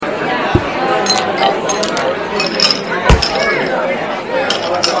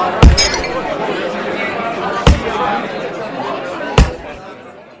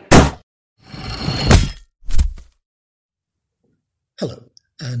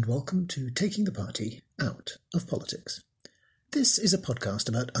and welcome to Taking the Party Out of Politics. This is a podcast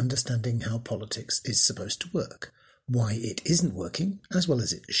about understanding how politics is supposed to work, why it isn't working as well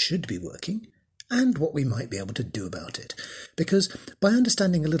as it should be working, and what we might be able to do about it. Because by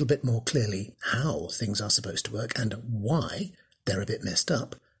understanding a little bit more clearly how things are supposed to work and why they're a bit messed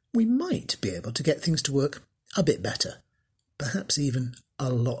up, we might be able to get things to work a bit better, perhaps even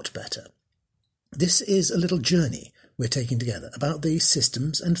a lot better. This is a little journey we're taking together about the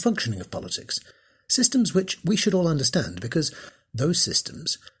systems and functioning of politics, systems which we should all understand because those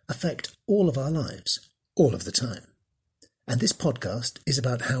systems affect all of our lives, all of the time. And this podcast is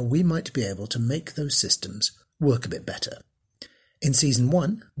about how we might be able to make those systems work a bit better. In Season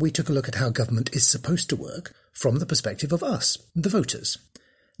 1, we took a look at how government is supposed to work from the perspective of us, the voters.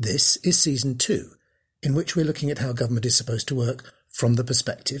 This is Season 2, in which we're looking at how government is supposed to work from the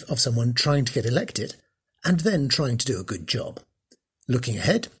perspective of someone trying to get elected and then trying to do a good job. Looking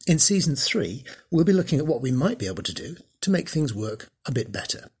ahead, in Season 3, we'll be looking at what we might be able to do to make things work a bit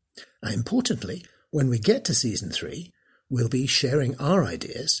better. Importantly, when we get to Season 3, we'll be sharing our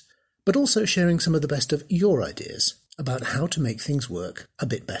ideas, but also sharing some of the best of your ideas about how to make things work a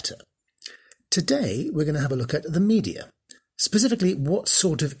bit better. Today, we're going to have a look at the media, specifically what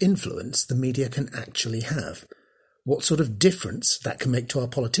sort of influence the media can actually have, what sort of difference that can make to our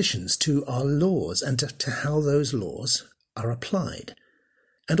politicians, to our laws, and to how those laws are applied,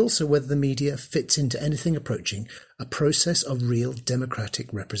 and also whether the media fits into anything approaching a process of real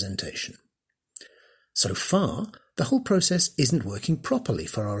democratic representation. So far, the whole process isn't working properly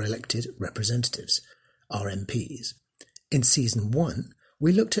for our elected representatives, our MPs. In Season 1,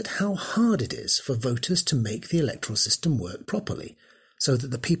 we looked at how hard it is for voters to make the electoral system work properly, so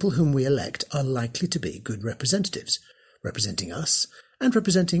that the people whom we elect are likely to be good representatives, representing us and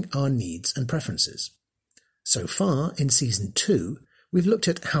representing our needs and preferences. So far, in Season 2, we've looked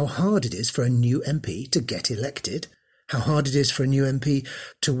at how hard it is for a new MP to get elected, how hard it is for a new MP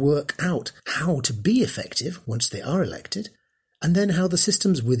to work out how to be effective once they are elected, and then how the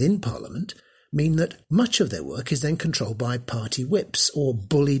systems within Parliament mean that much of their work is then controlled by party whips or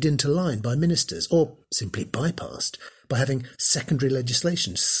bullied into line by ministers or simply bypassed by having secondary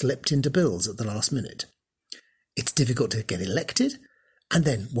legislation slipped into bills at the last minute. It's difficult to get elected, and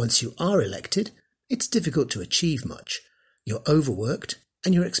then once you are elected, it's difficult to achieve much. You're overworked,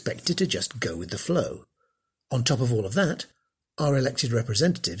 and you're expected to just go with the flow. On top of all of that, our elected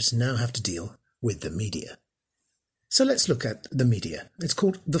representatives now have to deal with the media. So let's look at the media. It's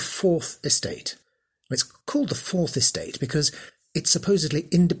called the Fourth Estate. It's called the Fourth Estate because it's supposedly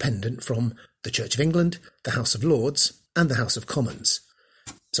independent from the Church of England, the House of Lords, and the House of Commons.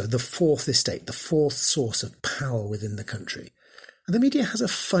 So the Fourth Estate, the fourth source of power within the country. And the media has a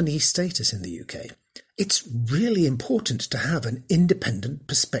funny status in the UK. It's really important to have an independent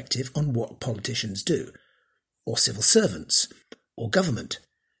perspective on what politicians do, or civil servants, or government,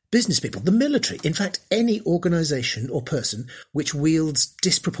 business people, the military, in fact, any organisation or person which wields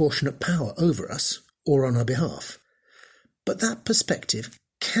disproportionate power over us or on our behalf. But that perspective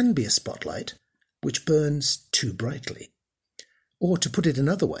can be a spotlight which burns too brightly. Or to put it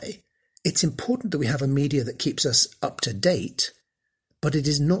another way, it's important that we have a media that keeps us up to date, but it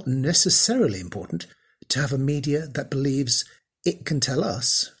is not necessarily important to have a media that believes it can tell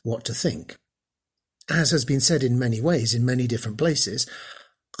us what to think. As has been said in many ways, in many different places,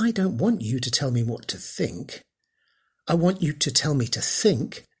 I don't want you to tell me what to think. I want you to tell me to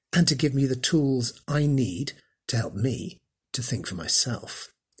think and to give me the tools I need to help me to think for myself.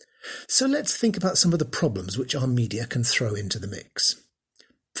 So let's think about some of the problems which our media can throw into the mix.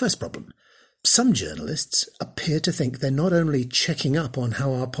 First problem. Some journalists appear to think they're not only checking up on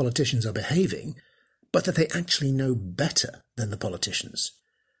how our politicians are behaving, but that they actually know better than the politicians.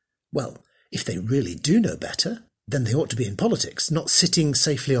 Well, if they really do know better, then they ought to be in politics, not sitting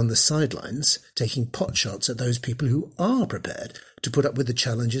safely on the sidelines, taking potshots at those people who are prepared to put up with the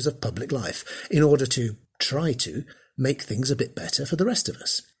challenges of public life in order to try to make things a bit better for the rest of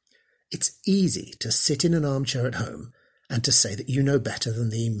us. It's easy to sit in an armchair at home and to say that you know better than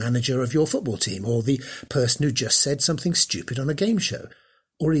the manager of your football team or the person who just said something stupid on a game show,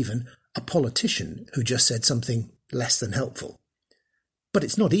 or even a politician who just said something less than helpful. But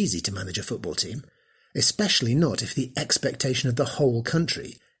it's not easy to manage a football team, especially not if the expectation of the whole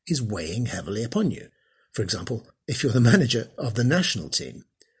country is weighing heavily upon you. For example, if you're the manager of the national team.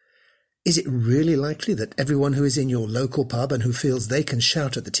 Is it really likely that everyone who is in your local pub and who feels they can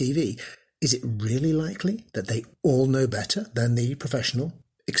shout at the TV, is it really likely that they all know better than the professional,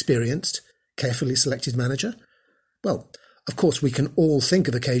 experienced, carefully selected manager? Well, of course, we can all think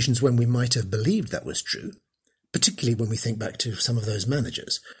of occasions when we might have believed that was true, particularly when we think back to some of those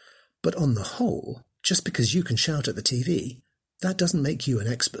managers. But on the whole, just because you can shout at the TV, that doesn't make you an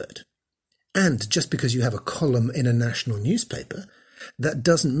expert. And just because you have a column in a national newspaper, that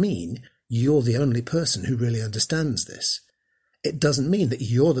doesn't mean you're the only person who really understands this. It doesn't mean that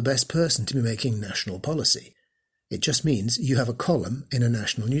you're the best person to be making national policy. It just means you have a column in a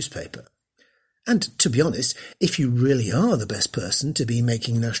national newspaper. And to be honest, if you really are the best person to be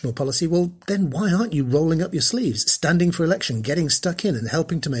making national policy, well, then why aren't you rolling up your sleeves, standing for election, getting stuck in and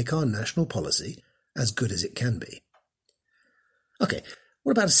helping to make our national policy as good as it can be? Okay,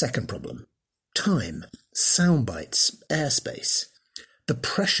 what about a second problem? Time, sound bites, airspace. The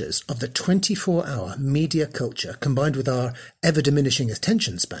pressures of the 24-hour media culture combined with our ever-diminishing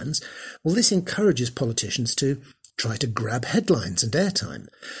attention spans, well, this encourages politicians to try to grab headlines and airtime,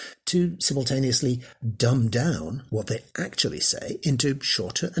 to simultaneously dumb down what they actually say into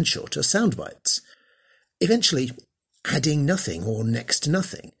shorter and shorter sound bites, eventually adding nothing or next to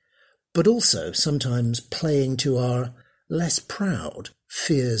nothing, but also sometimes playing to our less proud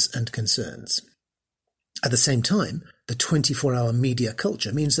fears and concerns. At the same time, the 24-hour media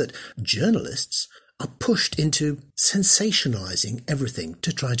culture means that journalists are pushed into sensationalizing everything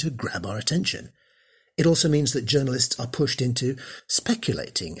to try to grab our attention. It also means that journalists are pushed into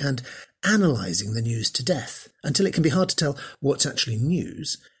speculating and analysing the news to death until it can be hard to tell what's actually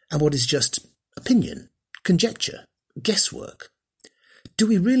news and what is just opinion, conjecture, guesswork. Do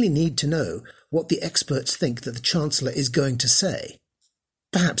we really need to know what the experts think that the Chancellor is going to say?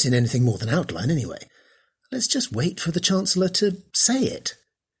 Perhaps in anything more than outline, anyway. Let's just wait for the Chancellor to say it.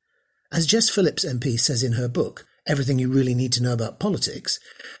 As Jess Phillips MP says in her book, Everything You Really Need to Know About Politics,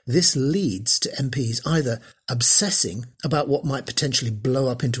 this leads to MPs either obsessing about what might potentially blow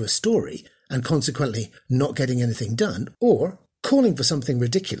up into a story and consequently not getting anything done, or calling for something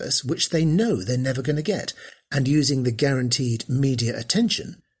ridiculous which they know they're never going to get and using the guaranteed media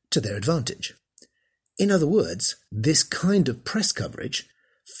attention to their advantage. In other words, this kind of press coverage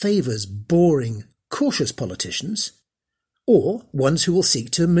favours boring, cautious politicians or ones who will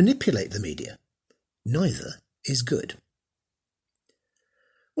seek to manipulate the media. Neither is good.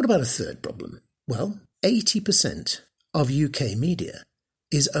 What about a third problem? Well, 80% of UK media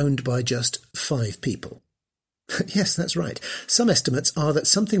is owned by just 5 people. Yes, that's right. Some estimates are that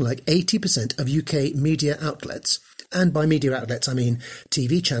something like 80% of UK media outlets, and by media outlets I mean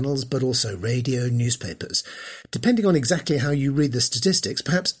TV channels, but also radio, newspapers. Depending on exactly how you read the statistics,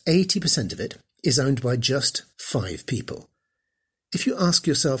 perhaps 80% of it is owned by just 5 people. If you ask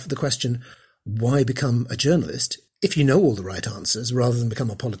yourself the question, why become a journalist, if you know all the right answers rather than become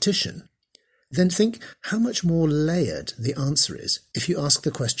a politician, then think how much more layered the answer is if you ask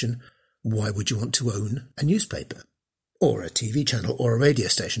the question, why would you want to own a newspaper? Or a TV channel or a radio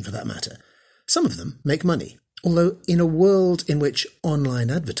station for that matter. Some of them make money, although in a world in which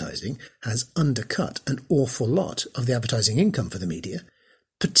online advertising has undercut an awful lot of the advertising income for the media,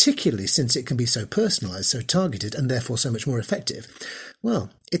 particularly since it can be so personalised, so targeted, and therefore so much more effective,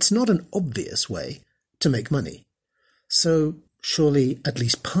 well, it's not an obvious way to make money. So surely at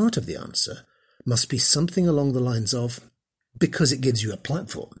least part of the answer must be something along the lines of, because it gives you a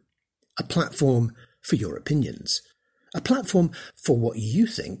platform for your opinions, a platform for what you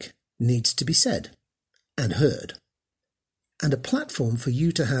think needs to be said and heard, and a platform for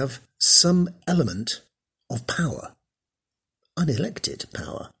you to have some element of power. Unelected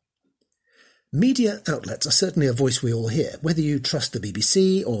power. Media outlets are certainly a voice we all hear, whether you trust the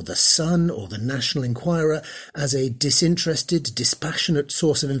BBC or The Sun or the National Enquirer as a disinterested, dispassionate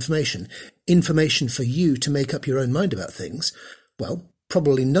source of information for you to make up your own mind about things. Well,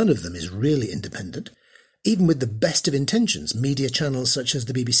 probably none of them is really independent. Even with the best of intentions, media channels such as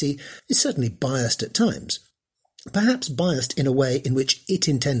the BBC is certainly biased at times. Perhaps biased in a way in which it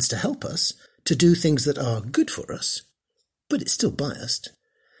intends to help us, to do things that are good for us, but it's still biased.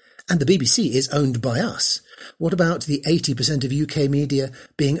 And the BBC is owned by us. What about the 80% of UK media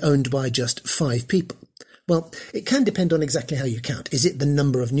being owned by just 5 people? Well, it can depend on exactly how you count. Is it the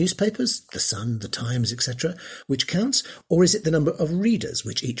number of newspapers, The Sun, The Times, etc., which counts, or is it the number of readers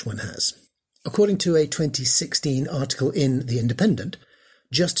which each one has? According to a 2016 article in The Independent,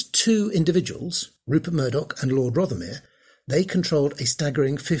 just 2 individuals, Rupert Murdoch and Lord Rothermere, they controlled a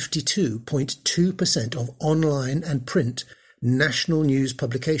staggering 52.2% of online and print national news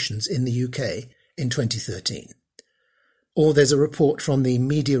publications in the UK in 2013. Or there's a report from the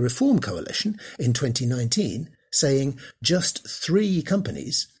Media Reform Coalition in 2019 saying just 3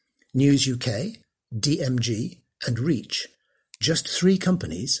 companies, News UK, DMG and Reach, just 3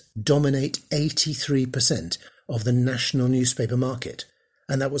 companies dominate 83% of the national newspaper market,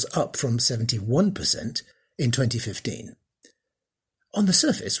 and that was up from 71% in 2015. On the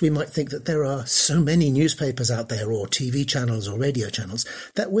surface, we might think that there are so many newspapers out there or TV channels or radio channels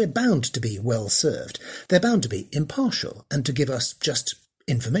that we're bound to be well served. They're bound to be impartial and to give us just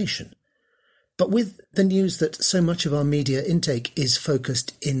information. But with the news that so much of our media intake is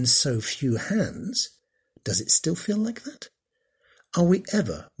focused in so few hands, does it still feel like that? Are we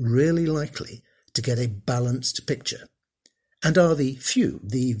ever really likely to get a balanced picture? And are the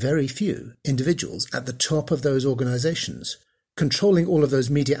very few individuals at the top of those organisations controlling all of those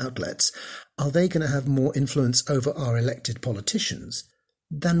media outlets, are they going to have more influence over our elected politicians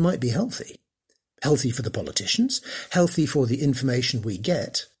than might be healthy? Healthy for the politicians, healthy for the information we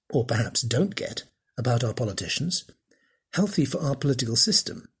get, or perhaps don't get, about our politicians, healthy for our political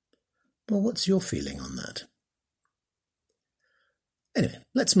system. Well, what's your feeling on that? Anyway,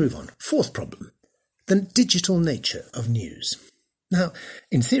 let's move on. Fourth problem, the digital nature of news. Now,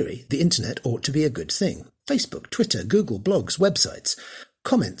 in theory, the internet ought to be a good thing. Facebook, Twitter, Google, blogs, websites,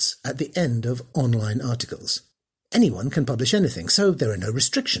 comments at the end of online articles. Anyone can publish anything, so there are no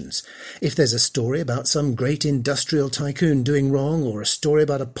restrictions. If there's a story about some great industrial tycoon doing wrong, or a story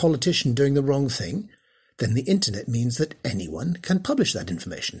about a politician doing the wrong thing, then the internet means that anyone can publish that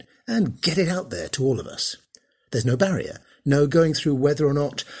information and get it out there to all of us. There's no barrier, no going through whether or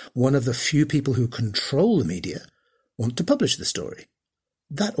not one of the few people who control the media want to publish the story.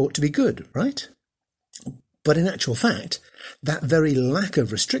 That ought to be good, right? But in actual fact, that very lack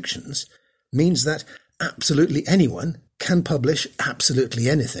of restrictions means that absolutely anyone can publish absolutely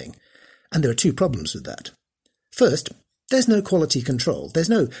anything. And there are two problems with that. First, there's no quality control. There's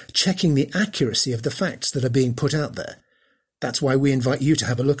no checking the accuracy of the facts that are being put out there. That's why we invite you to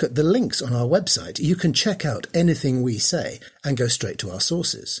have a look at the links on our website. You can check out anything we say and go straight to our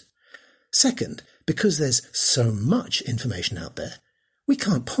sources. Second, because there's so much information out there, we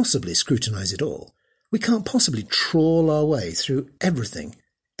can't possibly scrutinise it all. We can't possibly trawl our way through everything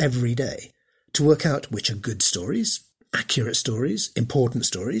every day to work out which are good stories, accurate stories, important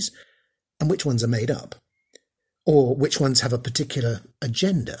stories, and which ones are made up, or which ones have a particular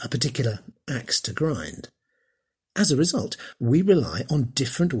agenda, a particular axe to grind. As a result, we rely on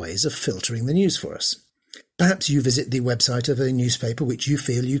different ways of filtering the news for us. Perhaps you visit the website of a newspaper which you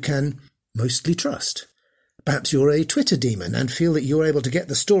feel you can mostly trust. Perhaps you're a Twitter demon and feel that you're able to get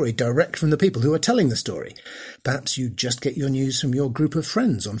the story direct from the people who are telling the story. Perhaps you just get your news from your group of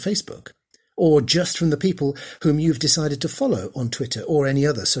friends on Facebook, or just from the people whom you've decided to follow on Twitter or any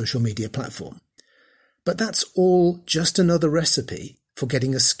other social media platform. But that's all just another recipe for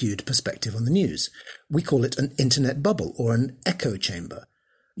getting a skewed perspective on the news. We call it an internet bubble or an echo chamber.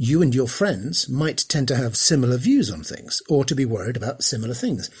 You and your friends might tend to have similar views on things, or to be worried about similar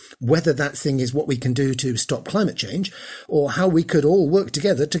things. Whether that thing is what we can do to stop climate change, or how we could all work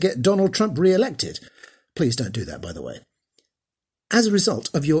together to get Donald Trump re-elected. Please don't do that, by the way. As a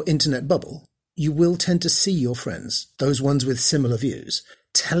result of your internet bubble, you will tend to see your friends, those ones with similar views,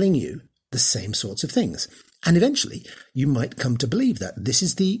 telling you the same sorts of things. And eventually, you might come to believe that this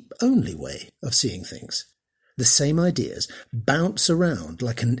is the only way of seeing things. The same ideas bounce around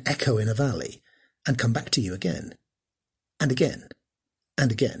like an echo in a valley and come back to you again, and again,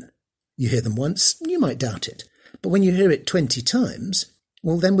 and again. You hear them once, you might doubt it. But when you hear it 20 times,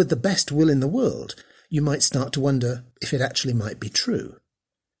 well then with the best will in the world, you might start to wonder if it actually might be true.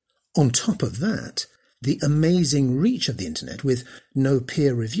 On top of that, the amazing reach of the internet with no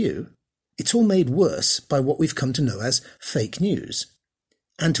peer review, it's all made worse by what we've come to know as fake news.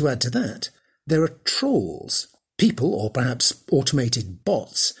 And to add to that, there are trolls, people or perhaps automated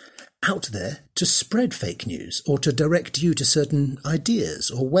bots, out there to spread fake news or to direct you to certain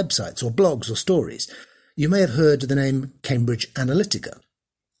ideas or websites or blogs or stories. You may have heard the name Cambridge Analytica.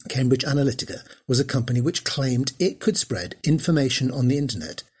 Cambridge Analytica was a company which claimed it could spread information on the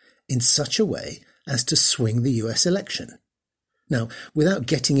internet in such a way as to swing the US election. Now, without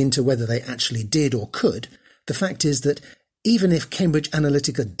getting into whether they actually did or could, the fact is that even if Cambridge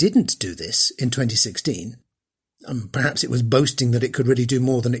Analytica didn't do this in 2016, perhaps it was boasting that it could really do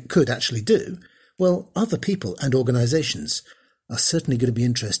more than it could actually do, well, other people and organisations are certainly going to be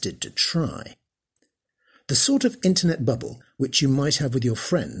interested to try. The sort of internet bubble which you might have with your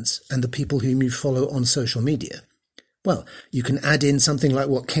friends and the people whom you follow on social media, well, you can add in something like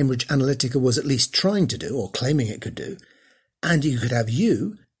what Cambridge Analytica was at least trying to do or claiming it could do, and you could have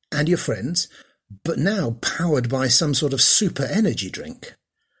you and your friends, but now powered by some sort of super energy drink.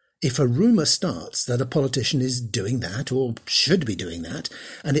 If a rumour starts that a politician is doing that or should be doing that,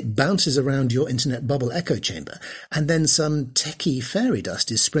 and it bounces around your internet bubble echo chamber, and then some techie fairy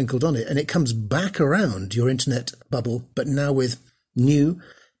dust is sprinkled on it, and it comes back around your internet bubble, but now with new,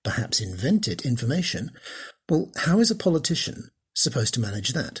 perhaps invented information, well, how is a politician supposed to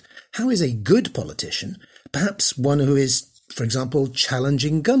manage that? How is a good politician, perhaps one who is, for example,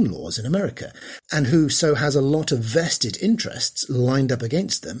 challenging gun laws in America, and who so has a lot of vested interests lined up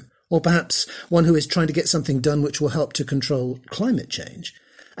against them, or perhaps one who is trying to get something done which will help to control climate change,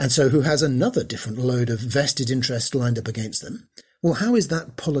 and so who has another different load of vested interests lined up against them, well, how is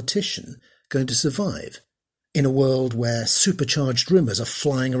that politician going to survive in a world where supercharged rumours are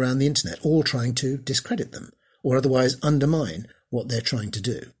flying around the internet, all trying to discredit them, or otherwise undermine what they're trying to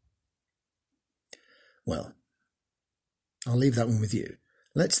do? Well, I'll leave that one with you.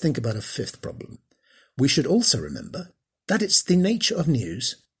 Let's think about a fifth problem. We should also remember that it's the nature of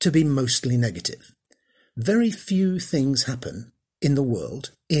news to be mostly negative. Very few things happen in the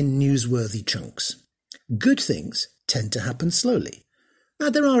world in newsworthy chunks. Good things tend to happen slowly. Now,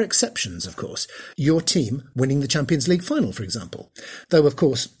 there are exceptions, of course. Your team winning the Champions League final, for example. Though, of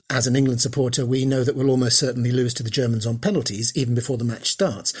course, as an England supporter, we know that we'll almost certainly lose to the Germans on penalties even before the match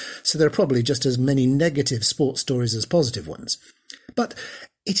starts. So there are probably just as many negative sports stories as positive ones. But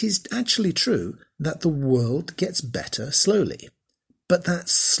it is actually true that the world gets better slowly. But that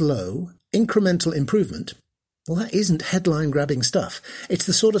slow, incremental improvement, well, that isn't headline-grabbing stuff. It's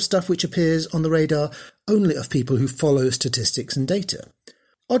the sort of stuff which appears on the radar only of people who follow statistics and data.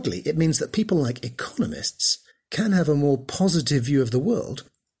 Oddly, it means that people like economists can have a more positive view of the world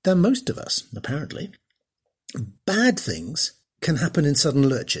than most of us, apparently. Bad things can happen in sudden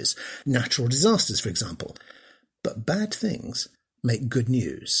lurches, natural disasters, for example. But bad things make good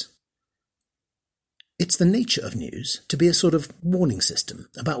news. It's the nature of news to be a sort of warning system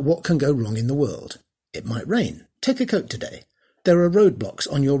about what can go wrong in the world. It might rain. Take a coat today. There are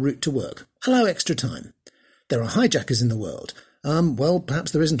roadblocks on your route to work. Allow extra time. There are hijackers in the world. Well,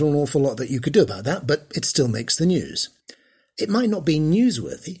 perhaps there isn't an awful lot that you could do about that, but it still makes the news. It might not be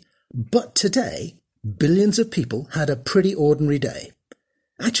newsworthy, but today, billions of people had a pretty ordinary day.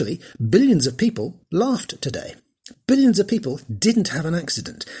 Actually, billions of people laughed today. Billions of people didn't have an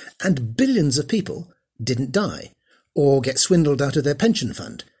accident, and billions of people didn't die, or get swindled out of their pension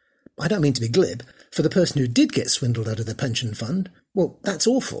fund. I don't mean to be glib. For the person who did get swindled out of their pension fund, well, that's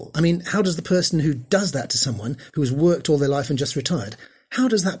awful. I mean, how does the person who does that to someone who has worked all their life and just retired, how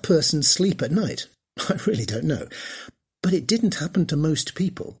does that person sleep at night? I really don't know. But it didn't happen to most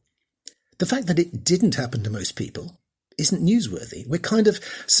people. The fact that it didn't happen to most people isn't newsworthy. We're kind of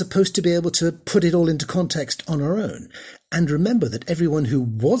supposed to be able to put it all into context on our own and remember that everyone who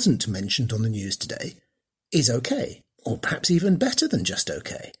wasn't mentioned on the news today is okay, or perhaps even better than just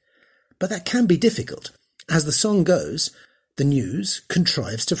okay. But that can be difficult. As the song goes, the news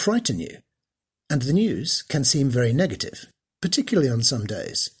contrives to frighten you. And the news can seem very negative, particularly on some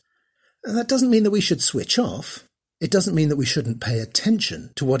days. And that doesn't mean that we should switch off. It doesn't mean that we shouldn't pay attention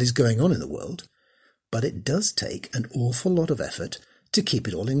to what is going on in the world. But it does take an awful lot of effort to keep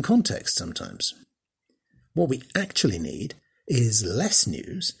it all in context sometimes. What we actually need is less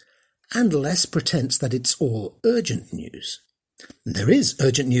news and less pretense that it's all urgent news. There is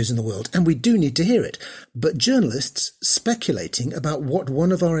urgent news in the world, and we do need to hear it, but journalists speculating about what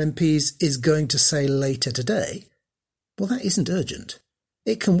one of our MPs is going to say later today, well, that isn't urgent.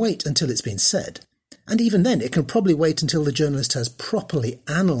 It can wait until it's been said, and even then it can probably wait until the journalist has properly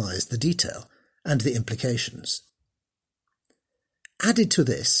analysed the detail and the implications. Added to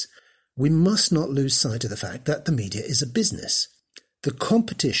this, we must not lose sight of the fact that the media is a business. The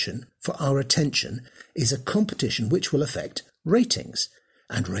competition for our attention is a competition which will affect ratings,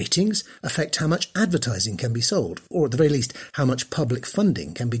 and ratings affect how much advertising can be sold, or at the very least, how much public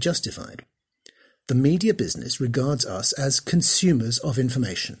funding can be justified. The media business regards us as consumers of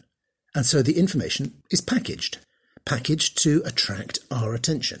information, and so the information is packaged to attract our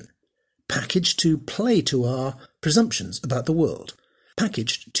attention, packaged to play to our presumptions about the world,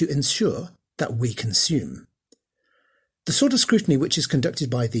 packaged to ensure that we consume. The sort of scrutiny which is conducted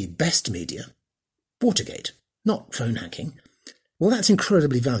by the best media, Watergate, not phone hacking, well, that's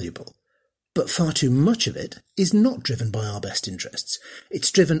incredibly valuable, but far too much of it is not driven by our best interests. It's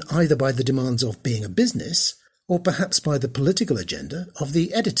driven either by the demands of being a business or perhaps by the political agenda of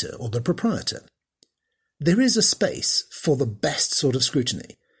the editor or the proprietor. There is a space for the best sort of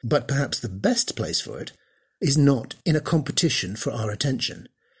scrutiny, but perhaps the best place for it is not in a competition for our attention.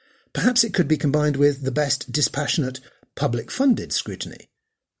 Perhaps it could be combined with the best dispassionate, public-funded scrutiny.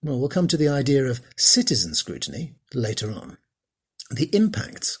 Well, we'll come to the idea of citizen scrutiny later on. The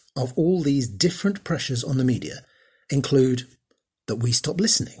impacts of all these different pressures on the media include that we stop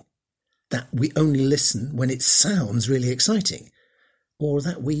listening, that we only listen when it sounds really exciting, or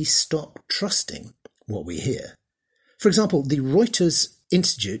that we stop trusting what we hear. For example, the Reuters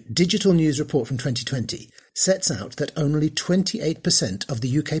Institute Digital News Report from 2020 sets out that only 28% of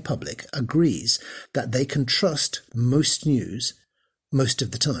the UK public agrees that they can trust most news most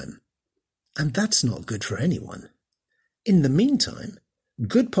of the time. And that's not good for anyone. In the meantime,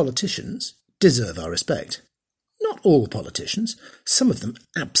 good politicians deserve our respect. Not all politicians. Some of them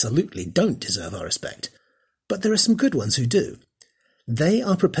absolutely don't deserve our respect. But there are some good ones who do. They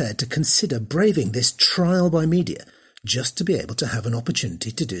are prepared to consider braving this trial by media just to be able to have an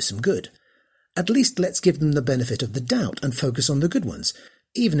opportunity to do some good. At least let's give them the benefit of the doubt and focus on the good ones,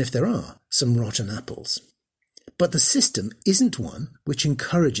 even if there are some rotten apples. But the system isn't one which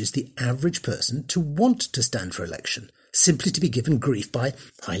encourages the average person to want to stand for election, simply to be given grief by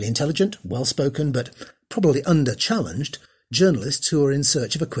highly intelligent, well-spoken, but probably under-challenged journalists who are in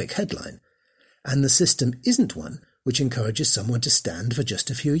search of a quick headline. And the system isn't one which encourages someone to stand for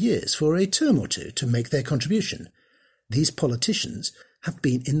just a few years, for a term or two, to make their contribution. These politicians have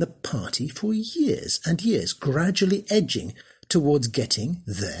been in the party for years and years, gradually edging towards getting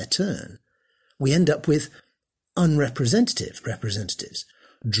their turn. We end up with unrepresentative representatives,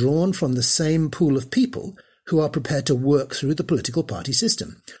 drawn from the same pool of people who are prepared to work through the political party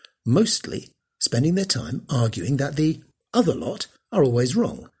system, mostly spending their time arguing that the other lot are always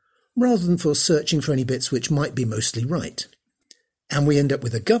wrong, rather than for searching for any bits which might be mostly right. And we end up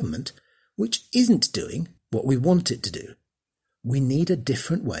with a government which isn't doing what we want it to do. We need a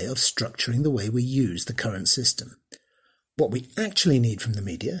different way of structuring the way we use the current system. What we actually need from the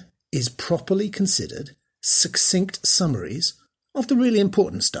media is properly considered, succinct summaries of the really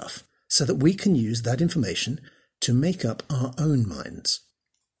important stuff, so that we can use that information to make up our own minds.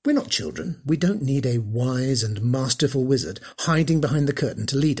 We're not children. We don't need a wise and masterful wizard hiding behind the curtain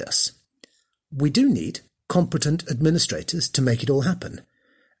to lead us. We do need competent administrators to make it all happen.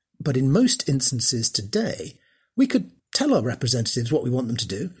 But in most instances today, we could tell our representatives what we want them to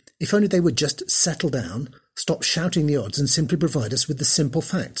do, if only they would just settle down, stop shouting the odds, and simply provide us with the simple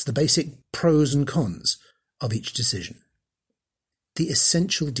facts, the basic pros and cons of each decision. The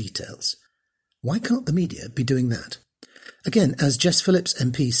essential details. Why can't the media be doing that? Again, as Jess Phillips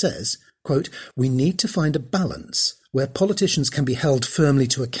MP says, quote, "We need to find a balance where politicians can be held firmly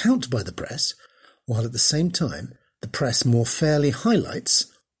to account by the press, while at the same time the press more fairly highlights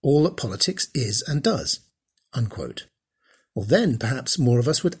all that politics is and does." Unquote. Well, then perhaps more of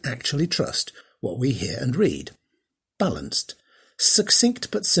us would actually trust what we hear and read. Balanced, succinct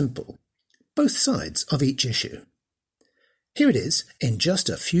but simple, both sides of each issue. Here it is in just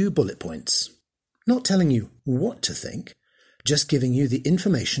a few bullet points. Not telling you what to think, just giving you the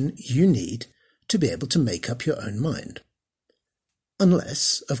information you need to be able to make up your own mind.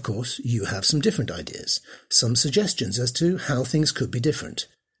 Unless, of course, you have some different ideas, some suggestions as to how things could be different.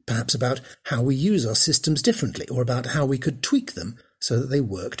 Perhaps about how we use our systems differently, or about how we could tweak them so that they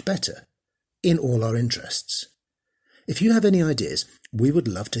worked better, in all our interests. If you have any ideas, we would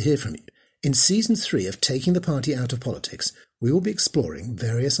love to hear from you. In Season 3 of Taking the Party Out of Politics, we will be exploring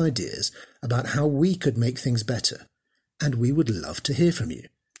various ideas about how we could make things better, and we would love to hear from you.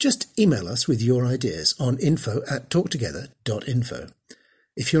 Just email us with your ideas on info@talktogether.info.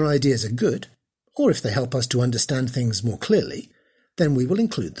 If your ideas are good, or if they help us to understand things more clearly, then we will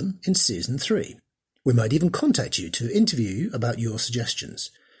include them in Season 3. We might even contact you to interview you about your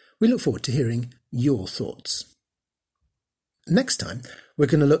suggestions. We look forward to hearing your thoughts. Next time, we're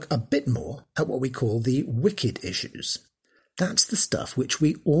going to look a bit more at what we call the wicked issues. That's the stuff which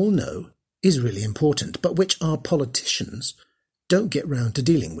we all know is really important, but which our politicians don't get round to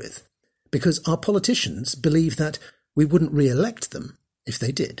dealing with, because our politicians believe that we wouldn't re-elect them if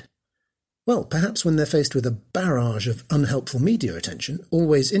they did. Well, perhaps when they're faced with a barrage of unhelpful media attention,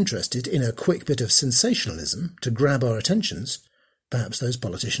 always interested in a quick bit of sensationalism to grab our attentions, perhaps those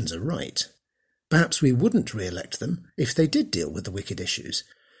politicians are right. Perhaps we wouldn't re-elect them if they did deal with the wicked issues.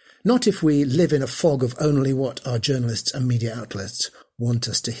 Not if we live in a fog of only what our journalists and media outlets want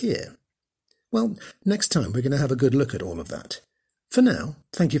us to hear. Well, next time we're going to have a good look at all of that. For now,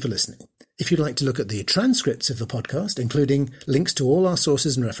 thank you for listening. If you'd like to look at the transcripts of the podcast, including links to all our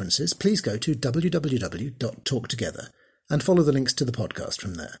sources and references, please go to www.talktogether and follow the links to the podcast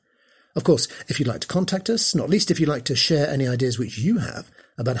from there. Of course, if you'd like to contact us, not least if you'd like to share any ideas which you have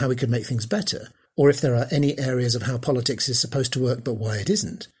about how we could make things better, or if there are any areas of how politics is supposed to work but why it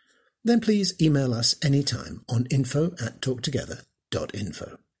isn't, then please email us anytime on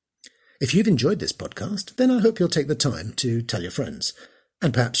info@talktogether.info. If you've enjoyed this podcast, then I hope you'll take the time to tell your friends.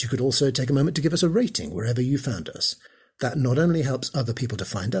 And perhaps you could also take a moment to give us a rating wherever you found us. That not only helps other people to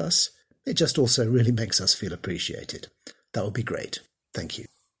find us, it just also really makes us feel appreciated. That would be great. Thank you.